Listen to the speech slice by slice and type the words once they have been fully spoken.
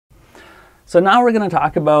So now we're going to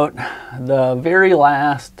talk about the very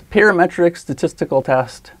last parametric statistical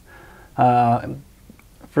test for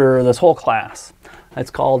this whole class.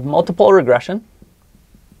 It's called multiple regression.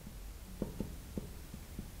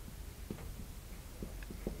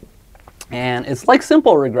 And it's like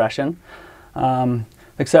simple regression,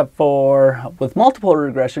 except for with multiple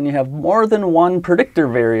regression, you have more than one predictor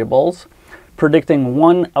variables predicting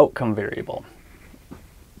one outcome variable.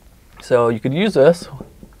 So you could use this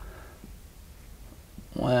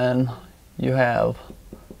when you have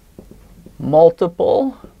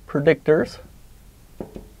multiple predictors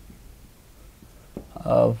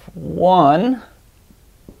of one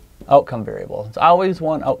outcome variable. It's always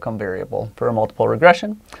one outcome variable for a multiple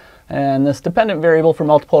regression. And this dependent variable for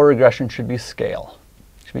multiple regression should be scale.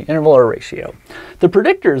 It should be interval or ratio. The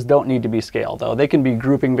predictors don't need to be scale, though. They can be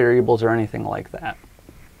grouping variables or anything like that.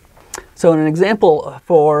 So in an example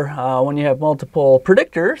for when you have multiple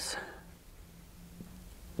predictors,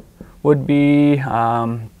 would be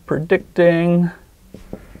predicting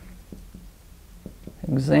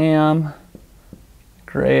exam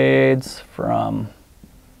grades from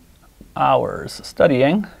hours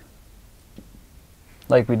studying,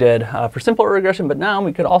 like we did for simple regression, but now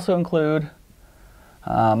we could also include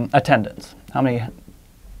attendance. How many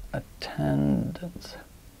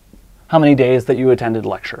days that you attended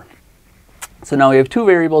lecture. So now we have two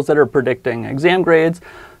variables that are predicting exam grades.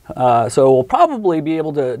 So we'll probably be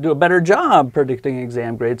able to do a better job predicting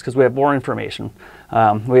exam grades because we have more information.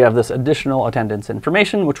 We have this additional attendance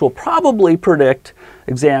information, which will probably predict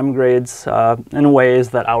exam grades in ways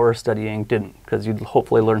that our studying didn't, because you'd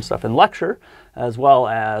hopefully learn stuff in lecture as well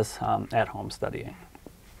as at home studying.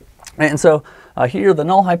 And so here the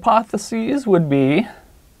null hypotheses would be,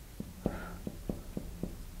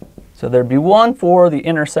 so there'd be one for the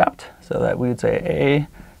intercept, so that we would say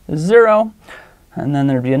A is 0. And then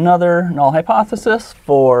there'd be another null hypothesis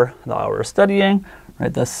for the hour of studying,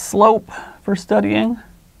 right? The slope for studying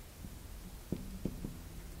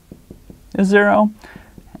is 0,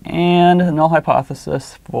 and a null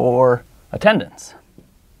hypothesis for attendance,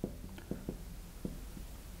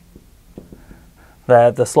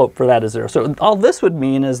 that the slope for that is 0. So all this would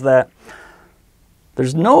mean is that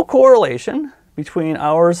there's no correlation between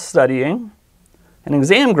hours studying and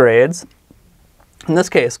exam grades, in this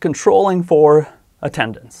case, controlling for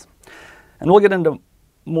attendance. And we'll get into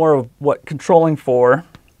more of what controlling for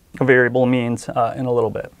a variable means in a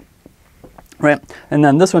little bit. Right? And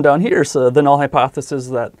then this one down here, so the null hypothesis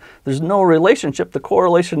that there's no relationship, the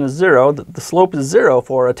correlation is 0, the slope is 0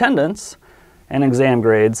 for attendance and exam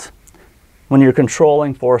grades when you're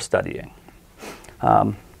controlling for studying.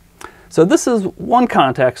 So this is one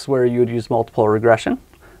context where you would use multiple regression,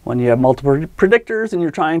 when you have multiple predictors and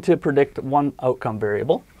you're trying to predict one outcome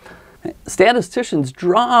variable. Statisticians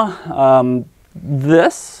draw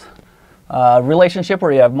this relationship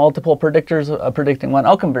where you have multiple predictors predicting one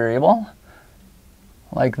outcome variable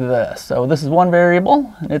like this. So this is one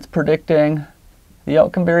variable, and it's predicting the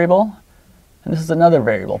outcome variable, and this is another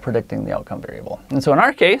variable predicting the outcome variable. And so in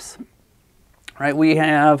our case, right, we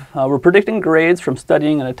have, we're predicting grades from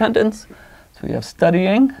studying and attendance. So we have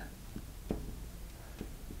studying,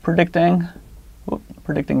 predicting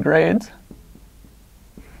grades,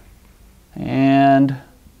 and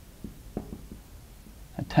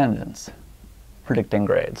attendance, predicting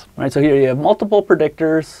grades. Right, so here you have multiple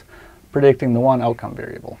predictors predicting the one outcome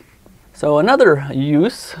variable. So another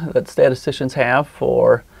use that statisticians have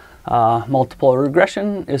for multiple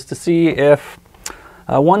regression is to see if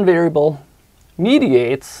one variable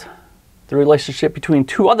mediates the relationship between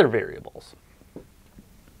two other variables.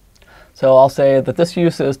 So I'll say that this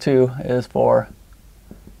use is for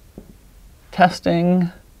testing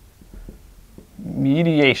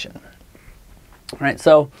mediation. Right,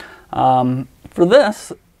 so for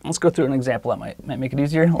this, let's go through an example that might make it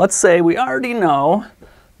easier. Let's say we already know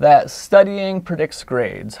that studying predicts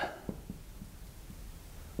grades.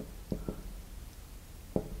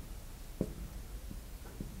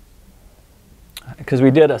 Because we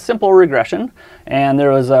did a simple regression, and there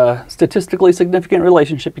was a statistically significant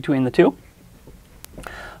relationship between the two.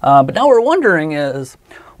 But now we're wondering is,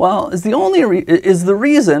 well, is the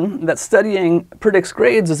reason that studying predicts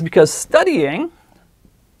grades is because studying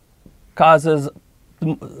causes,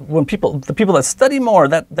 when the people that study more,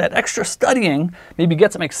 that extra studying maybe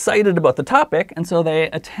gets them excited about the topic, and so they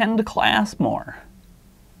attend class more.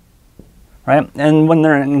 Right? And when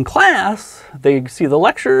they're in class, they see the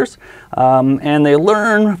lectures, and they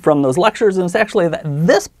learn from those lectures, and it's actually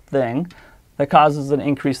this thing that causes an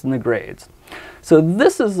increase in the grades. So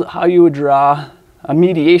this is how you would draw a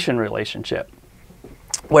mediation relationship.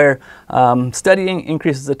 where studying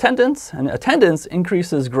increases attendance and attendance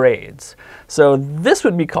increases grades. So this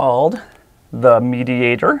would be called the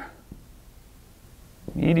mediator.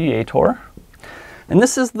 And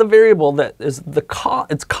this is the variable that is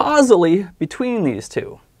it's causally between these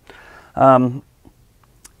two. And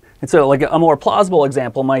so like a more plausible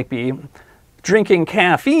example might be drinking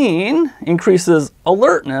caffeine increases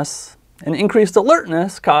alertness, and increased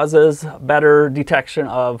alertness causes better detection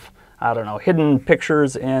of, I don't know, hidden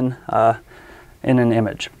pictures in an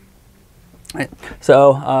image. Right.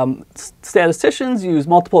 So statisticians use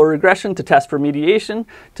multiple regression to test for mediation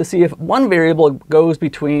to see if one variable goes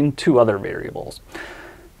between two other variables.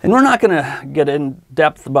 And we're not going to get in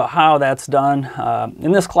depth about how that's done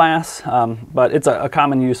in this class, but it's a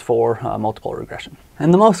common use for multiple regression.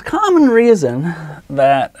 And the most common reason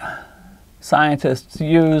that scientists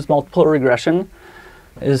use multiple regression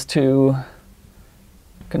is to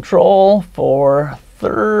control for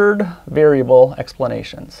third variable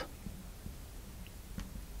explanations.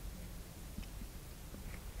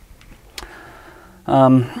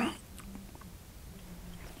 And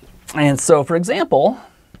so, for example,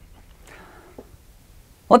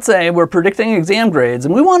 let's say we're predicting exam grades,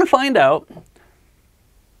 and we want to find out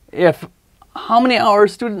if how many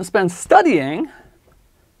hours students spend studying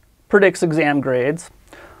predicts exam grades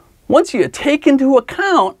once you take into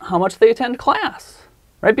account how much they attend class,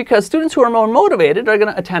 right? Because students who are more motivated are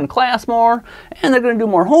going to attend class more, and they're going to do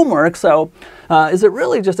more homework. So is it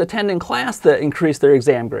really just attending class that increased their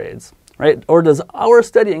exam grades? Right? Or does our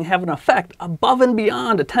studying have an effect above and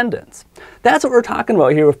beyond attendance? That's what we're talking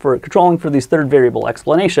about here for controlling for these third variable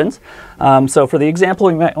explanations. So for the example,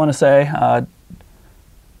 we might want to say,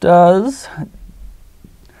 does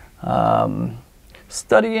our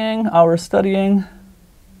studying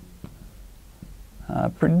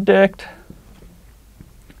predict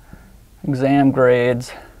exam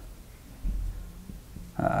grades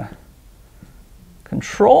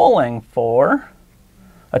controlling for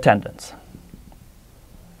attendance?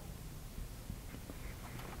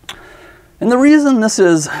 And the reason this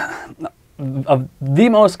is the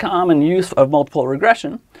most common use of multiple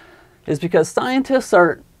regression is because scientists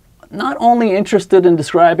are not only interested in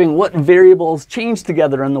describing what variables change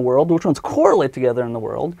together in the world, which ones correlate together in the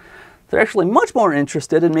world, they're actually much more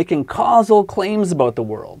interested in making causal claims about the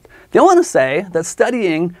world. They want to say that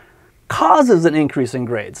studying causes an increase in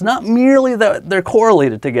grades, not merely that they're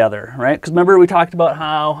correlated together, right? Because remember we talked about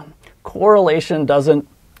how correlation doesn't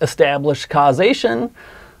establish causation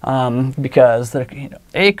because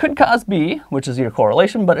A could cause B, which is your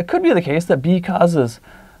correlation, but it could be the case that B causes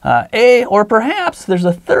A, or perhaps there's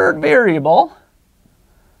a third variable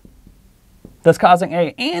that's causing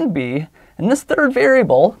A and B, and this third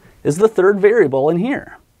variable is the third variable in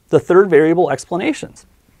here, the third variable explanations.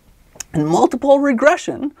 And multiple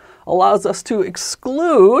regression allows us to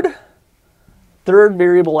exclude third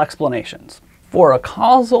variable explanations. For a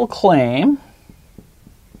causal claim,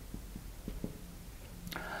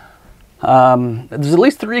 there's at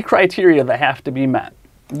least 3 criteria that have to be met.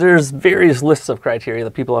 There's various lists of criteria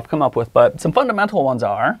that people have come up with, but some fundamental ones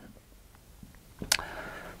are,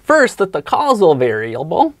 first, that the causal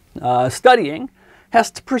variable, studying, has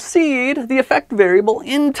to precede the effect variable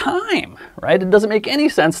in time, right? It doesn't make any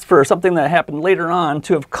sense for something that happened later on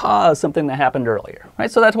to have caused something that happened earlier, right?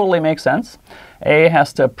 So that totally makes sense. A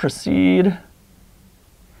has to precede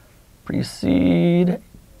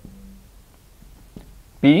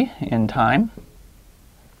B in time.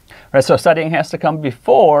 Right, so studying has to come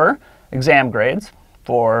before exam grades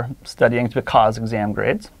for studying to cause exam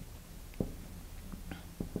grades.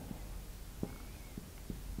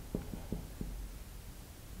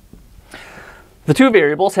 The two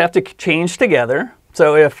variables have to change together.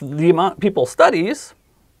 So if the amount people studies,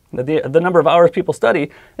 the number of hours people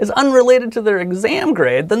study, is unrelated to their exam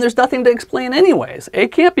grade, then there's nothing to explain anyways. A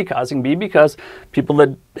can't be causing B because people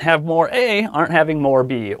that have more A aren't having more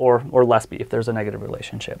B or less B if there's a negative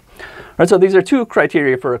relationship. Right, so these are 2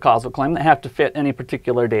 criteria for a causal claim that have to fit any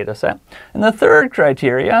particular data set. And the third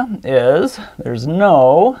criteria is there's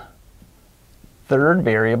no third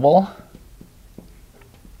variable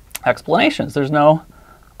explanations. There's no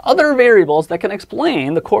other variables that can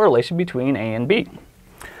explain the correlation between A and B.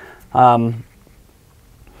 And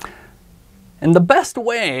the best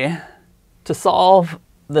way to solve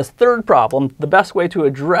this third problem, the best way to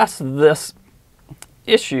address this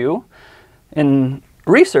issue in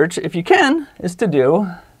research, if you can, is to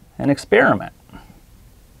do an experiment.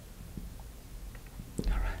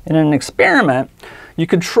 In an experiment, you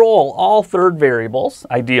control all third variables,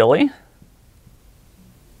 ideally.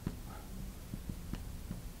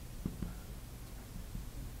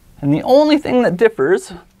 And And the only thing that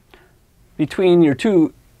differs between your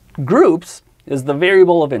two groups is the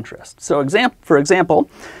variable of interest. So for example,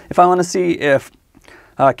 if I want to see if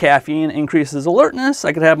caffeine increases alertness,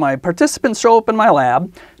 I could have my participants show up in my lab,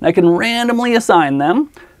 and I can randomly assign them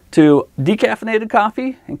to decaffeinated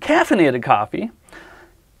coffee and caffeinated coffee,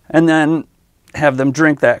 and then have them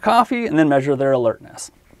drink that coffee and then measure their alertness.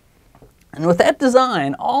 And with that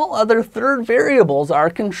design, all other third variables are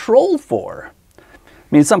controlled for.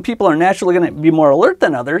 I mean, some people are naturally going to be more alert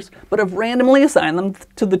than others, but I've randomly assigned them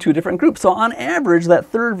to the two different groups. So on average, that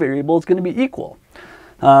third variable is going to be equal.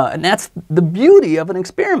 And that's the beauty of an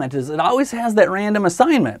experiment, is it always has that random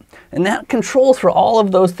assignment, and that controls for all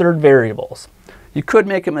of those third variables. You could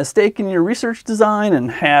make a mistake in your research design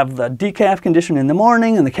and have the decaf condition in the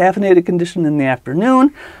morning and the caffeinated condition in the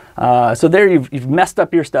afternoon. So there you've messed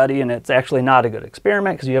up your study, and it's actually not a good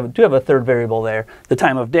experiment because you do have a third variable there, the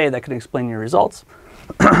time of day, that can explain your results.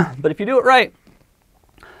 But if you do it right,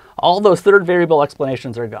 all those third variable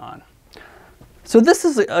explanations are gone. So this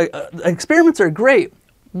is experiments are great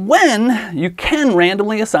when you can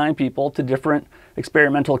randomly assign people to different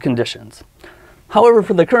experimental conditions. However,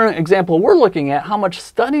 for the current example we're looking at, how much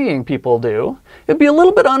studying people do, it'd be a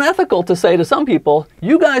little bit unethical to say to some people,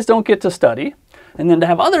 you guys don't get to study, and then to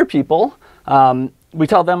have other people, we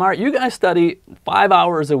tell them, all right, you guys study 5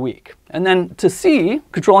 hours a week, and then to see,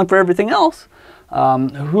 controlling for everything else,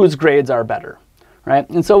 whose grades are better, right?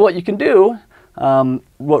 And so what you can do,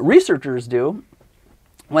 what researchers do,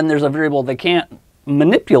 when there's a variable they can't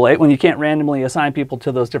manipulate, when you can't randomly assign people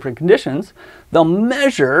to those different conditions, they'll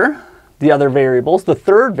measure the other variables, the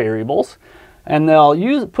third variables, and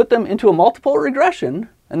they'll put them into a multiple regression,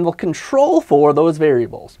 and they'll control for those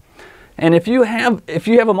variables. And if you have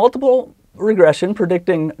a multiple regression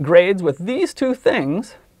predicting grades with these two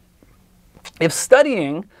things, if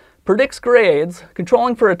studying predicts grades,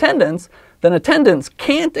 controlling for attendance, then attendance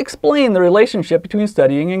can't explain the relationship between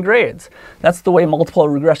studying and grades. That's the way multiple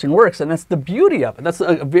regression works, and that's the beauty of it. That's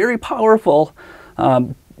a very powerful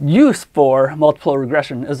use for multiple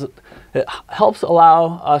regression, is it helps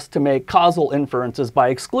allow us to make causal inferences by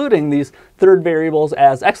excluding these third variables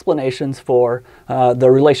as explanations for the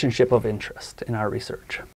relationship of interest in our research.